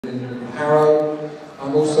in Harrow.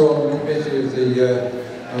 I'm also on the committee of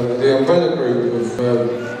the umbrella group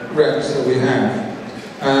of reps that we have.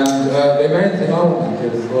 And the main thing I wanted to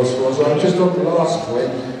do, of course, was, just on the last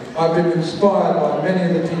point, I've been inspired by many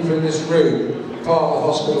of the people in this room, part of the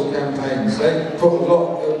hospital campaigns. They put a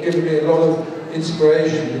lot, given me a lot of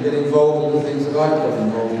inspiration to get involved in the things that I've got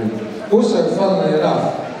involved in. Also, funnily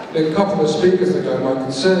enough, a couple of speakers ago, my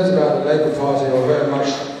concerns about the Labour Party are very much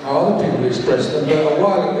how other people expressed them, but a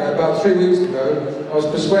while ago, about 3 weeks ago, I was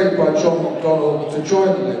persuaded by John McDonnell to join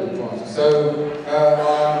the Labour Party. So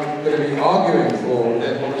I'm going to be arguing for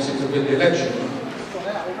their policy to win the election.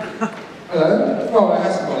 Hello? Oh, it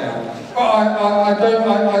hasn't gone out.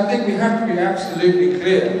 But I think we have to be absolutely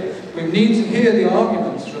clear. We need to hear the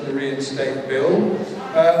arguments for the Reinstate Bill.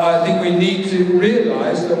 I think we need to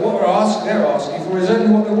realise that what they're asking for is only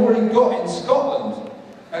what they've already got in Scotland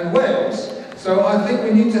and Wales. So I think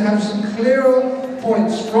we need to have some clearer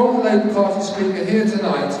points from the Labour Party speaker here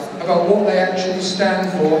tonight about what they actually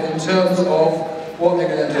stand for in terms of what they're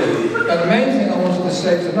going to do. And the main thing I wanted to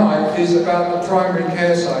say tonight is about the primary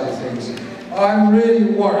care side of things. I'm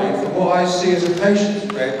really worried for what I see as a patient's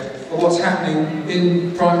threat for what's happening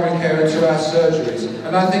in primary care and to our surgeries.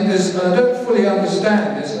 And I think there's, and I don't fully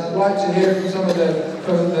understand this, and I'd like to hear from some of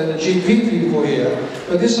the GP people here,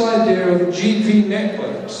 but this idea of GP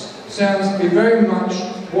networks sounds to be very much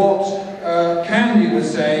what Candy was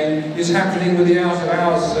saying is happening with the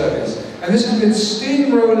out-of-hours service. And this has been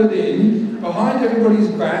steamrolled in behind everybody's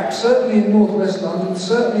back, certainly in North West London,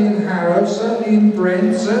 certainly in Harrow, certainly in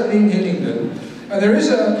Brent, certainly in Hillingdon. And there is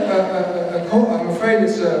I'm afraid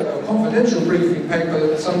it's a confidential briefing paper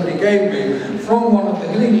that somebody gave me from one of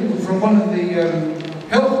the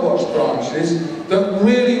Health Watch branches that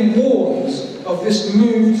really warns of this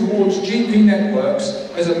move towards GP networks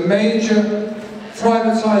as a major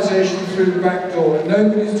privatisation through the back door, and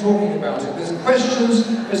nobody's talking about it. There's questions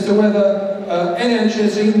as to whether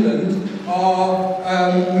NHS England are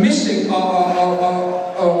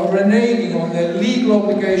reneging on their legal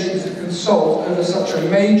obligations to consult over such a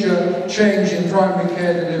major change in primary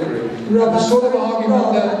care delivery. The sort of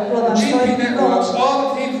argument that GP networks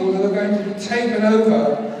are the people that are going to be taken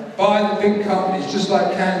over by the big companies, just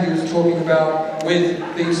like Candy was talking about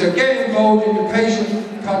with these. So get involved in the patient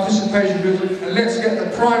participation group, and let's get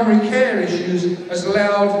the primary care issues as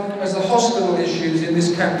loud as the hospital issues in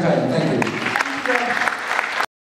this campaign. Thank you.